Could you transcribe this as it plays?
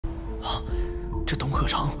啊，这东鹤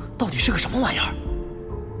城到底是个什么玩意儿？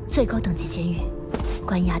最高等级监狱，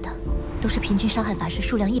关押的都是平均伤害法师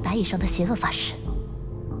数量100以上的邪恶法师。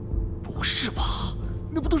不是吧？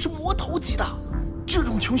那不都是魔头级的？这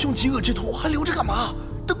种穷凶极恶之徒还留着干嘛？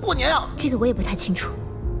等过年啊！这个我也不太清楚，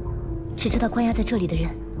只知道关押在这里的人，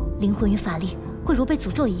灵魂与法力会如被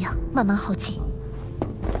诅咒一样慢慢耗尽。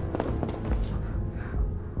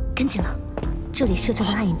跟紧了，这里设置了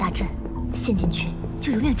暗影大阵，陷进去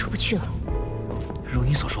就永远出不去了。如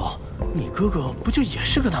你所说，你哥哥不就也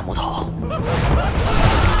是个大魔头？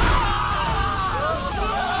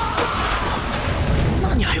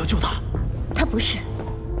那你还要救他？他不是，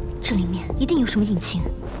这里面一定有什么隐情。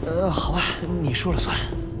好吧，你说了算。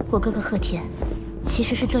我哥哥鹤田其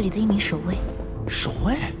实是这里的一名守卫。守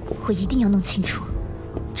卫？我一定要弄清楚，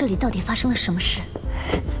这里到底发生了什么事。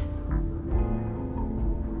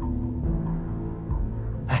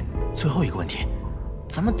哎，最后一个问题，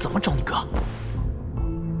咱们怎么找你哥？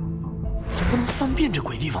总不能翻遍这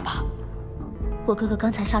鬼地方吧？我哥哥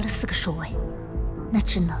刚才杀了4个守卫，那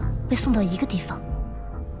只能被送到一个地方。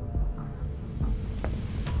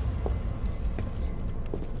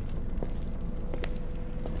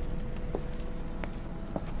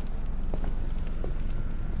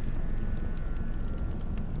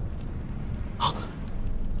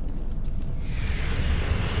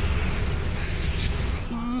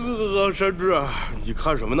山治，你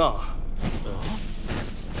看什么呢？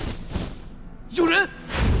有人！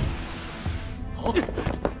好，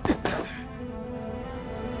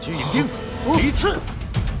巨影钉，第一次。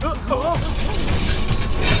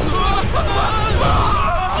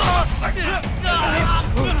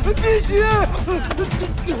地心！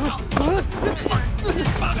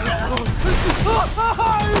放开我！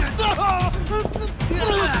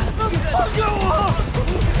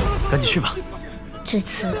赶紧去吧。这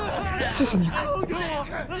次谢谢你了，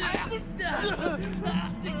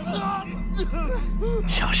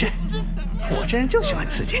小事，我这人就喜欢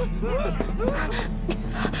刺激。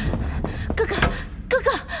哥哥，哥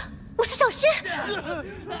哥，我是小轩。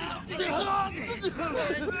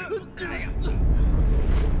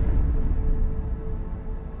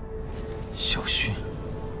小轩，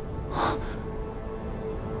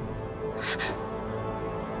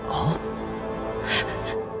啊！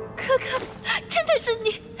哥哥，真的是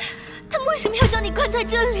你！他们为什么要将你关在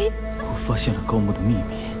这里？我发现了高木的秘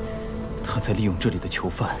密，他在利用这里的囚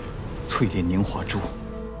犯淬炼凝华珠。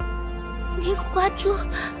凝华珠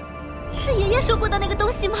是爷爷说过的那个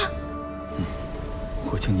东西吗？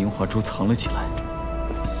我将凝华珠藏了起来，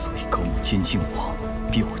所以高木监禁我，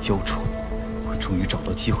逼我交出。我终于找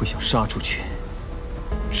到机会想杀出去，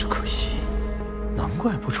只可惜，难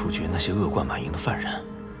怪不处决那些恶贯满盈的犯人。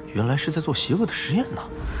原来是在做邪恶的实验呢！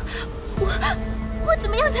我怎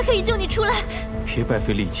么样才可以救你出来？别白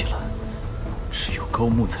费力气了，只有高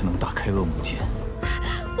木才能打开恶魔剑。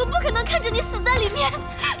我不可能看着你死在里面！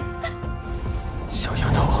小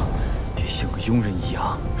丫头，别像个庸人一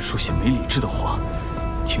样说些没理智的话。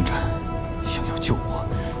听着，想要救我，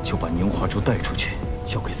就把凝华珠带出去，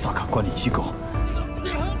交给萨卡管理机构。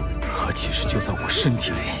它其实就在我身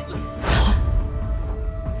体里。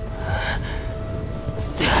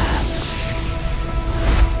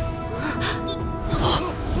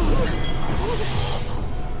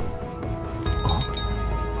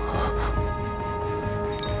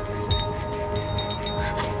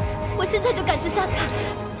现在就赶去萨卡，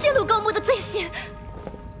揭露高木的罪行。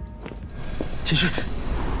继续，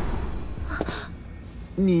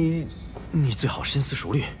你最好深思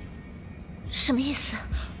熟虑。什么意思？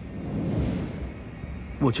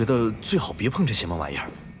我觉得最好别碰这邪门玩意儿。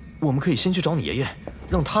我们可以先去找你爷爷，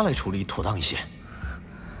让他来处理妥当一些。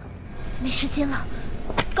没时间了，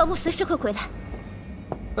高木随时会回来。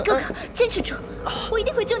哥哥，坚持住，我一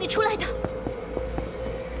定会救你出来的。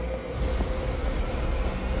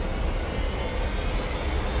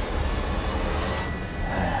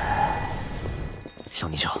小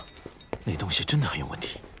妮小，那东西真的很有问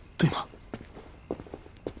题，对吗？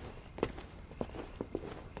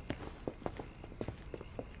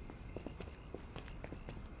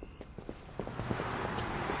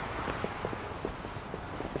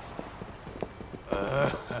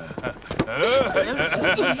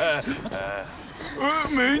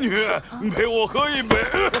美女，陪我喝一杯。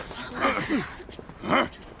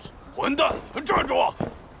混蛋，站住！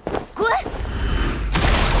滚！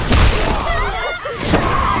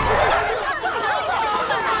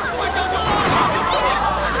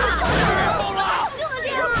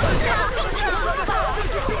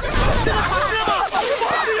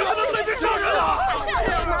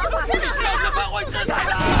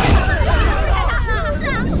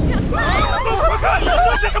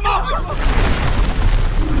这是什么？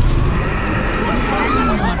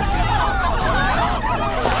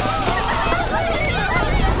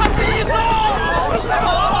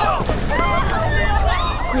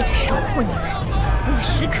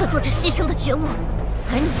着牺牲的觉悟，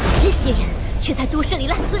而你们这些人却在都市里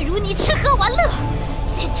烂醉如泥，吃喝玩乐，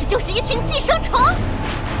简直就是一群寄生虫！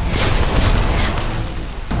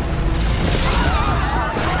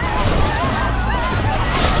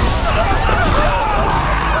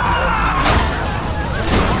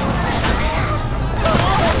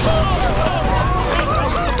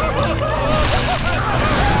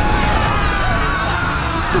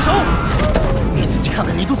住手！你自己看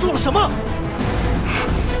看，你都做了什么？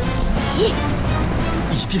你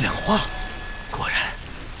一地两花，果然，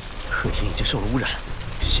鹤田已经受了污染，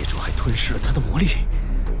邪主还吞噬了他的魔力。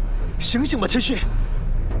醒醒吧，千寻！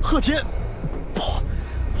鹤田，不，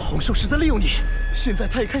红兽是在利用你，现在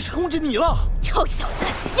他也开始控制你了。臭小子，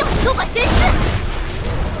要多管闲事！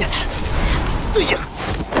对呀，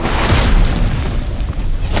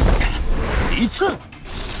一次，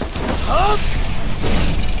啊！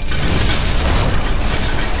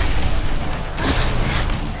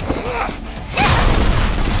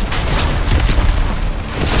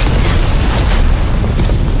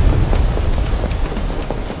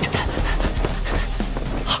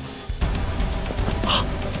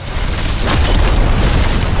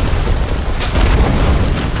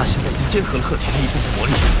结合了鹤田的一部分魔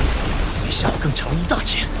力，比夏更强了一大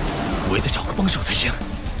截，我也得找个帮手才行。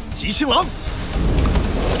急星狼，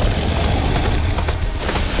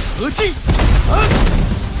合击！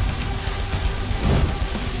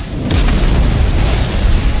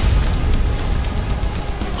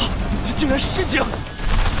这竟然是陷阱！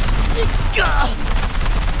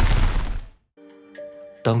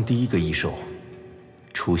当第一个异兽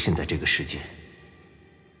出现在这个世界，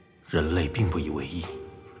人类并不以为意。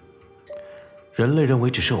人类认为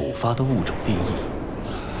只是偶发的物种变异，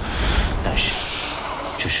但是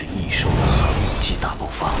这是异兽的寒武纪大爆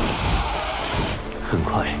发。很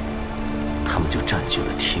快，他们就占据了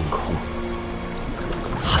天空、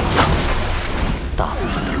海洋、大部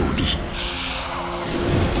分的陆地。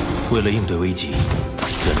为了应对危机，人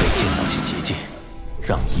类建造起结界，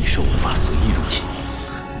让异兽无法随意入侵，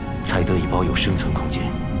才得以保有生存空间，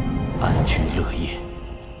安居乐业。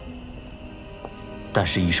但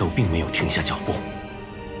是异兽并没有停下脚步，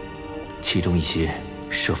其中一些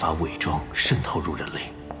设法伪装渗透入人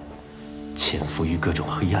类，潜伏于各种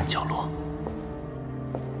黑暗角落。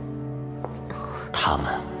他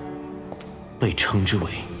们被称之为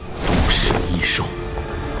都市异兽。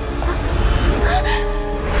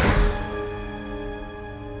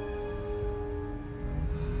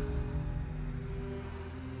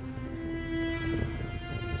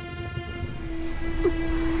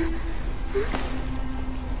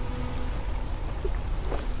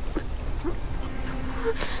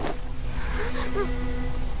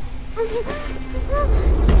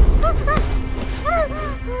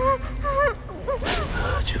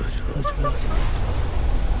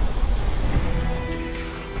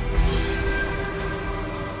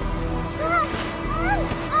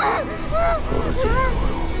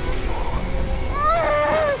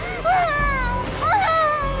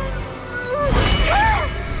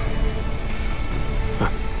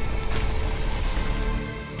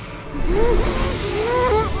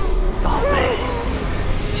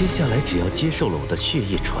接下来只要接受了我的血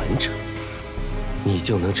液传承，你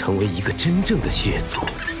就能成为一个真正的血族，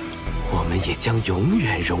我们也将永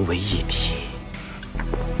远融为一体。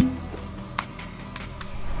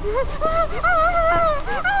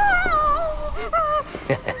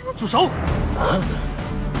住手！啊！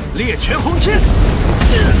猎拳轰天！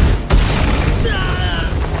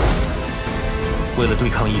为了对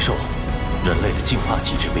抗异兽，人类的进化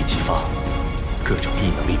机制被激发，各种异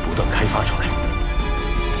能力不断开发出来。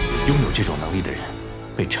拥有这种能力的人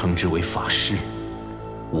被称之为法师，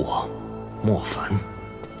我，莫凡，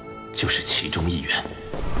就是其中一员。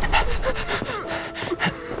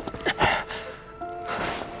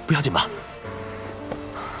不要紧吧？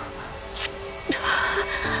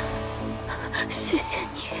谢谢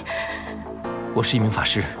你。我是一名法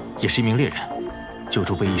师，也是一名猎人，救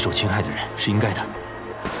助被异兽侵害的人是应该的。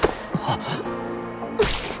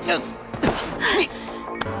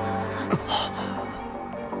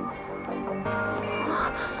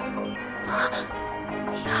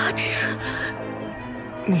牙齿，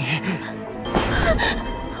你，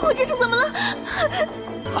我这是怎么了？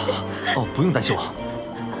哦，不用担心我，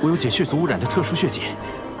我有解血族污染的特殊血迹，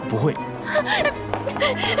不会。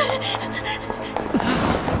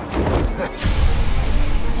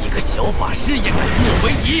一个小法师也敢与我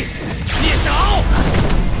为敌，灭爪！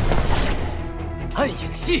暗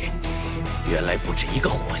影系，原来不止一个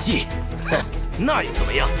火系，哼，那又怎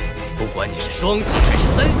么样？不管你是双系还是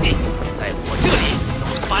三系，在我这里都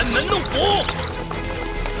是班门弄斧。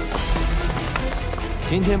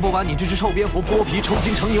今天不把你这只臭蝙蝠剥皮抽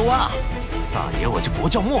筋成牛蛙，大爷我就不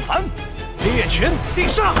叫莫凡！猎拳必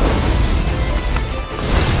上！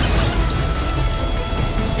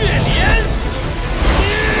血莲！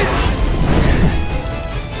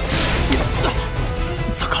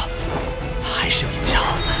糟糕，还是有影响。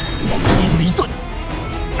阴离盾！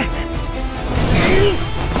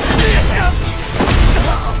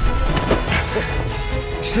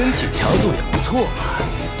身体强度也不错嘛。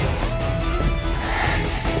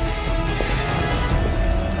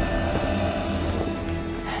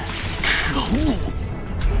可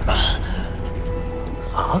恶！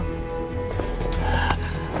啊！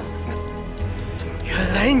原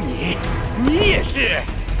来你也是！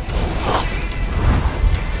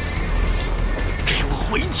给我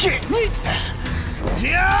回去！你！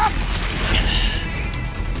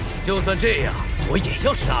就算这样，我也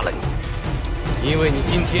要杀了你，因为你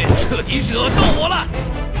今天彻底惹到我了。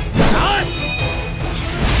来！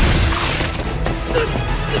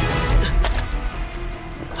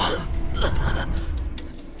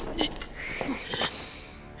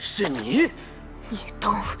是你，叶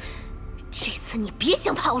冬，这次你别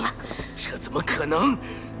想跑了。这怎么可能？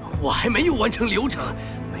我还没有完成流程，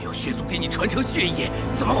没有血族给你传承血液，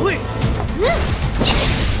怎么会？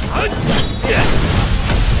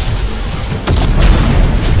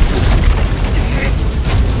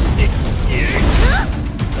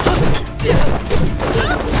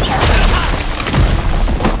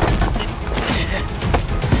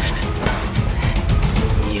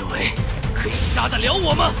你以为可以杀得了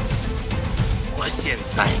我吗？我现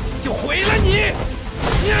在就毁了你！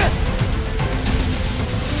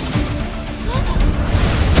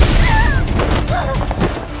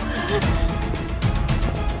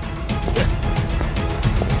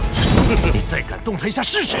你再敢动他一下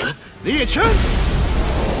试试！猎拳！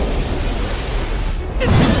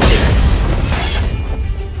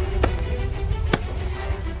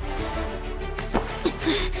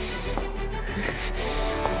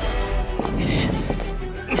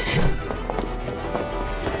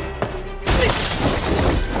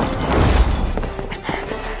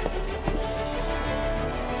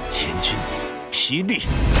千钧霹雳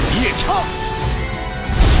夜叉！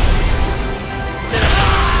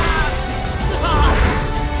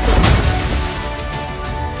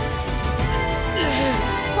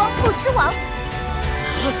王父之王。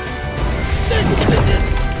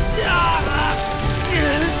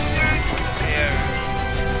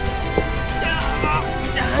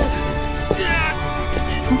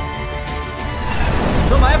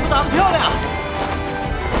这埋伏打得漂亮！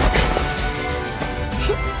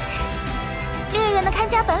猎人的看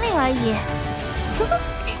家本领而已。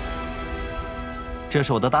这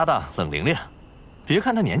是我的搭档冷玲玲，别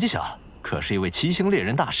看她年纪小，可是一位七星猎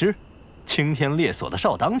人大师，青天猎所的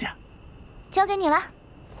少当家。交给你了。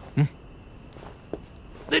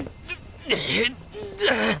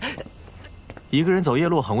一个人走夜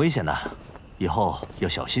路很危险的，以后要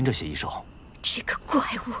小心这些异兽。这个怪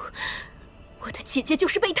物，我的姐姐就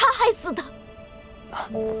是被他害死的。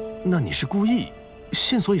那你是故意？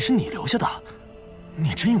线索也是你留下的，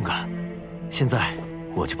你真勇敢。现在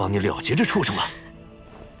我就帮你了结这畜生吧。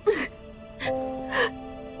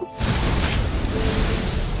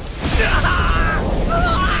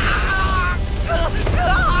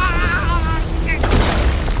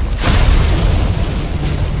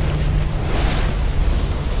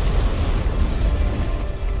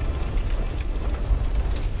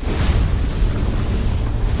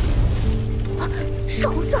是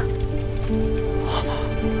红色，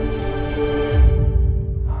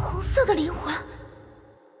红色的灵魂。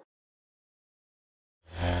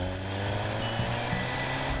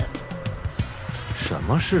什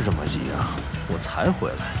么事这么急啊？我才回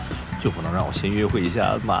来，就不能让我先约会一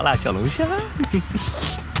下麻辣小龙虾？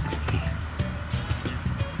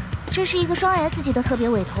这是一个双 S 级的特别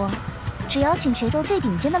委托，只邀请全州最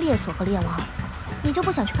顶尖的猎所和猎王，你就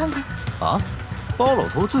不想去看看？啊？包老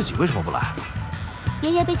头自己为什么不来？爷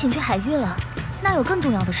爷被请去海域了，那有更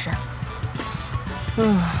重要的事。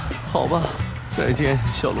好吧，再见，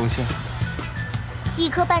小龙虾。一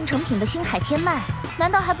颗半成品的星海天脉，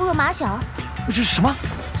难道还不如马小？这是什么？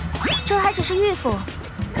这还只是预付，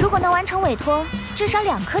如果能完成委托，至少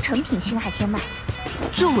2颗成品星海天脉。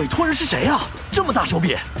这委托人是谁啊？这么大手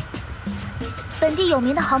笔！本地有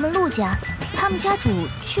名的豪门陆家，他们家主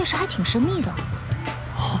确实还挺神秘的。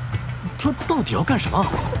啊，他到底要干什么？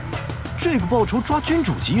这个报酬抓君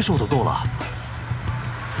主级兽都够了。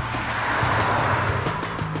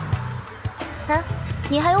啊，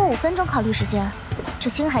你还有5分钟考虑时间。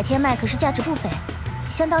这星海天脉可是价值不菲，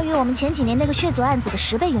相当于我们前几年那个血族案子的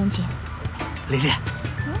10倍佣金。琳琳，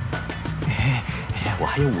我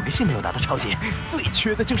还有5个信没有达到超级，最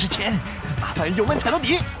缺的就是钱，麻烦油门踩到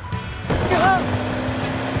底。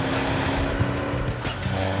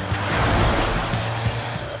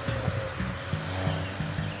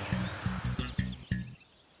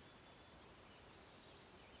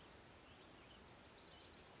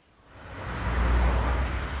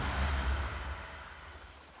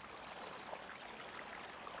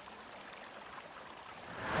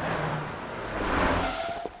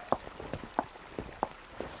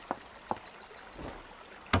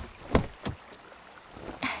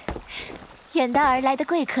远道而来的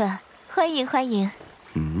贵客，欢迎欢迎。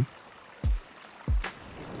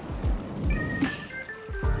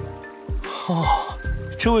哦，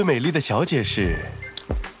这位美丽的小姐是？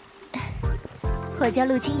我叫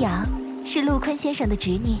陆清瑶，是陆坤先生的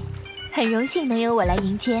侄女，很荣幸能由我来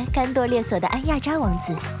迎接甘多列索的安亚扎王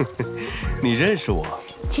子。你认识我？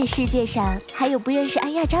这世界上还有不认识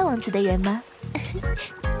安亚扎王子的人吗？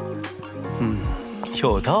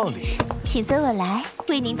有道理。请随我来，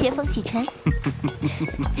为您接风洗尘。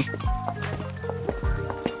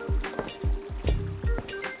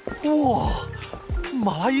哇，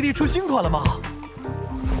马拉伊利出新款了吗？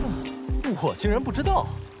我竟然不知道。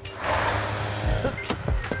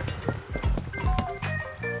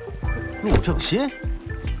陆正新，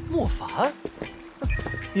莫凡，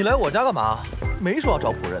你来我家干嘛？没说要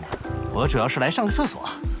找仆人的。我主要是来上个厕所。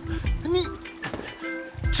你，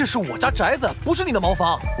这是我家宅子，不是你的茅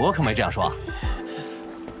房。我可没这样说。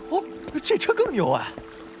哦，这车更牛哎！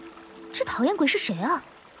这讨厌鬼是谁啊？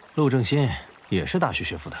陆正新也是大学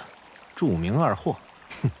学府的，著名二货。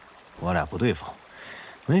哼，我俩不对付，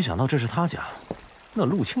没想到这是他家。那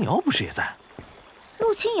陆清瑶不是也在？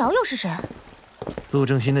陆清瑶又是谁？陆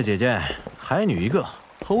正新的姐姐，海女一个，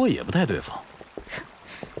和我也不太对付。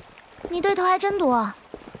你对头还真多。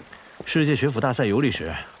世界学府大赛游历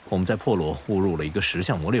时，我们在破路误入了一个10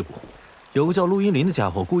项魔猎谷，有个叫陆英林的家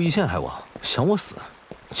伙故意陷害我，想我死，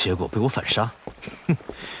结果被我反杀。哼，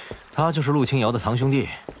他就是陆清瑶的堂兄弟。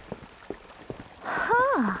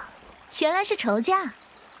哈，原来是仇家，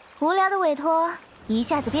无聊的委托一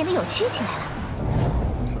下子变得有趣起来了。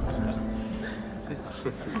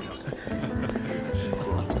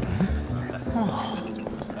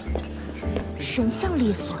神像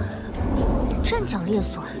猎索、阵脚猎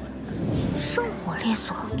索、圣火猎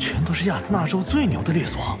索，全都是亚斯纳州最牛的猎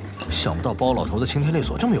索。想不到包老头的擎天猎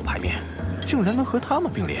索这么有排面，竟然能和他们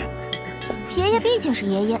并列。爷爷毕竟是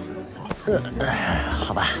爷爷。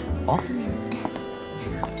好吧。哦。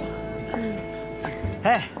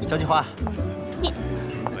嘿，交际花。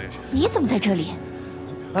你怎么在这里？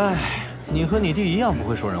哎，你和你弟一样不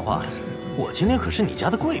会说人话。我今天可是你家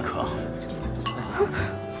的贵客。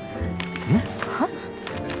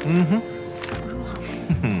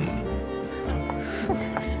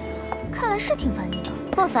看来是挺烦你的，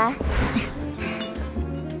莫凡。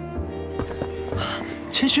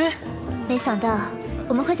千轩，没想到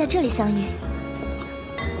我们会在这里相遇。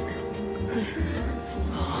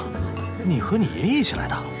你和你爷爷一起来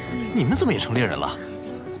的，你们怎么也成猎人了？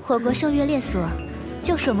火国圣月猎所，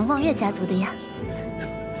就是我们望月家族的呀。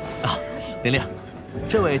啊，玲玲，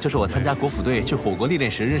这位就是我参加国府队去火国历练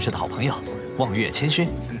时认识的好朋友，望月千轩。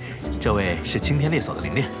这位是青天猎所的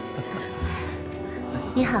玲玲。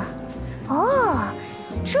你好。哦，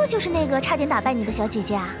这就是那个差点打败你的小姐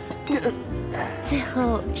姐啊！最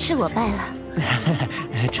后是我败了。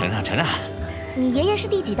承让承让。你爷爷是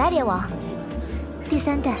第几代猎王？第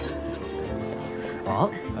3代。啊，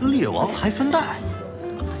猎王还分代？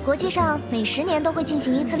国际上每10年都会进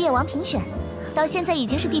行一次猎王评选，到现在已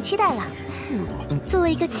经是第7代了。作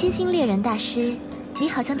为一个7星猎人大师，你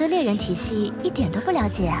好像对猎人体系一点都不了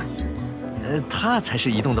解啊。他才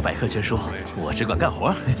是移动的百科全书，我只管干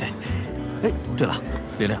活。哎，对了，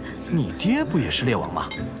玲玲，你爹不也是猎王吗？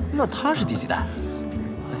那他是第几代？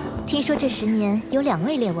听说这10年有2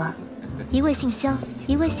位猎王，一位姓萧，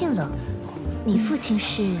一位姓冷。你父亲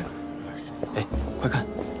是？哎，快看，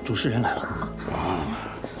主事人来了。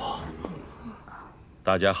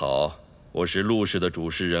大家好，我是陆氏的主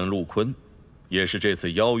事人陆坤，也是这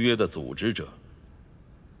次邀约的组织者。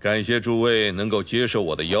感谢诸位能够接受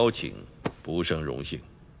我的邀请，不胜荣幸。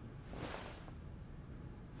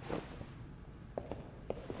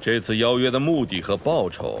这次邀约的目的和报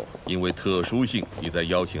酬，因为特殊性已在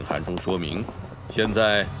邀请函中说明。现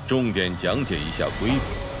在重点讲解一下规则。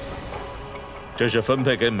这是分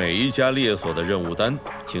配给每一家猎所的任务单，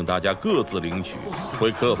请大家各自领取，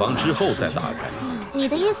回客房之后再打开。你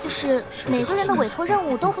的意思是每个人的委托任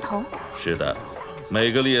务都不同？是的，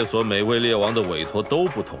每个猎所每位猎王的委托都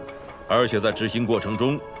不同，而且在执行过程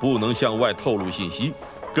中不能向外透露信息，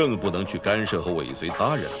更不能去干涉和尾随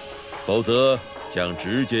他人，否则将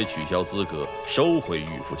直接取消资格，收回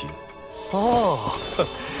预付金。哦，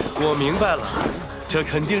我明白了，这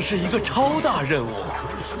肯定是一个超大任务，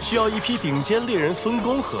需要一批顶尖猎人分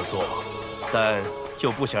工合作，但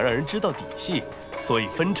又不想让人知道底细，所以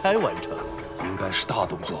分拆完成。应该是大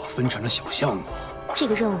动作分成了小项目。这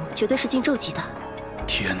个任务绝对是禁咒级的。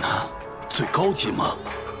天哪，最高级吗？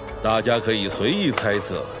大家可以随意猜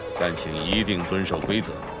测，但请一定遵守规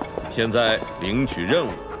则。现在领取任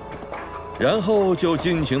务，然后就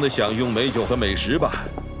尽情地享用美酒和美食吧。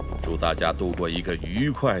祝大家度过一个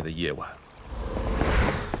愉快的夜晚。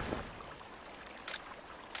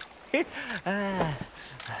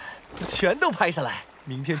全都拍下来，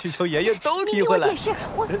明天去求爷爷都提回来。你听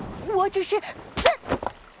我解释，我只是……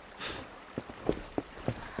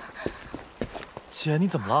姐，你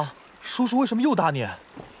怎么了？叔叔为什么又打你？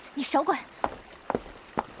你少管！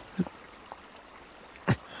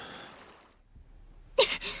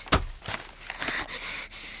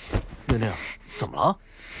令令，怎么了？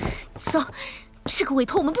走，这个委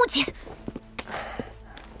托我们不接。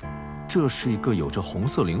这是一个有着红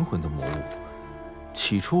色灵魂的魔物。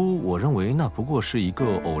起初我认为那不过是一个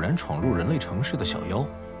偶然闯入人类城市的小妖，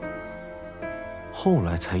后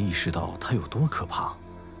来才意识到它有多可怕。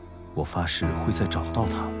我发誓会再找到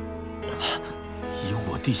它。以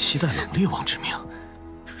我第7代冷冽王之命，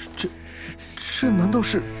这难道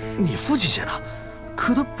是你父亲写的？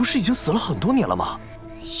可他不是已经死了很多年了吗？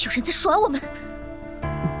有人在耍我们！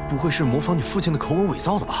不会是模仿你父亲的口吻伪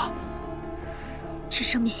造的吧？这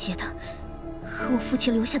上面写的和我父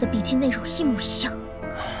亲留下的笔记内容一模一样。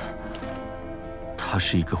它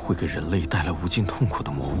是一个会给人类带来无尽痛苦的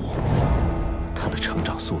魔物，它的成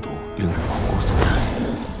长速度令人毛骨悚然。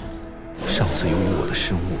上次由于我的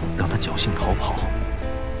失误让它侥幸逃跑，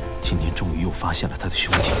今天终于又发现了它的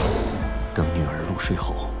凶境。等女儿入睡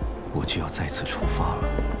后，我就要再次出发了。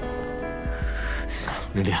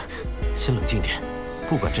琳琳，先冷静一点，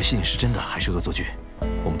不管这信是真的还是恶作剧，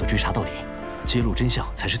我们都追查到底，揭露真相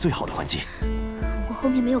才是最好的还击。我后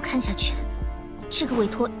面没有看下去，这个委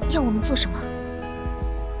托要我们做什么？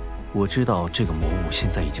我知道这个魔物现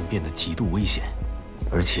在已经变得极度危险，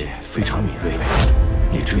而且非常敏锐。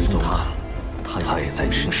你追踪它，它也在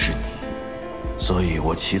凝视你。所以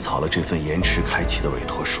我起草了这份延迟开启的委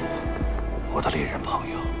托书。我的猎人朋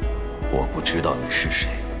友，我不知道你是谁，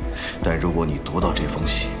但如果你读到这封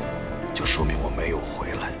信，就说明我没有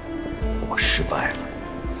回来，我失败了。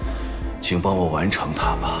请帮我完成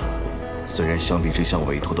它吧。虽然相比这项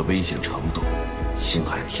委托的危险程度，星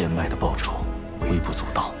海天麦的报酬微不足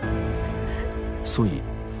道，所以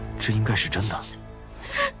这应该是真的。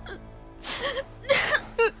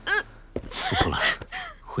不哭了，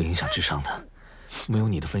会影响智商的。没有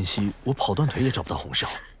你的分析，我跑断腿也找不到红袖。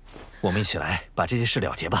我们一起来把这件事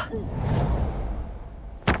了结吧。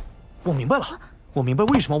我明白了，我明白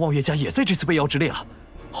为什么望月家也在这次被妖之列了。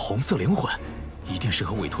红色灵魂，一定是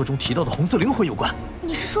和委托中提到的红色灵魂有关。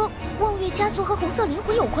你是说望月家族和红色灵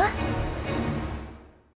魂有关？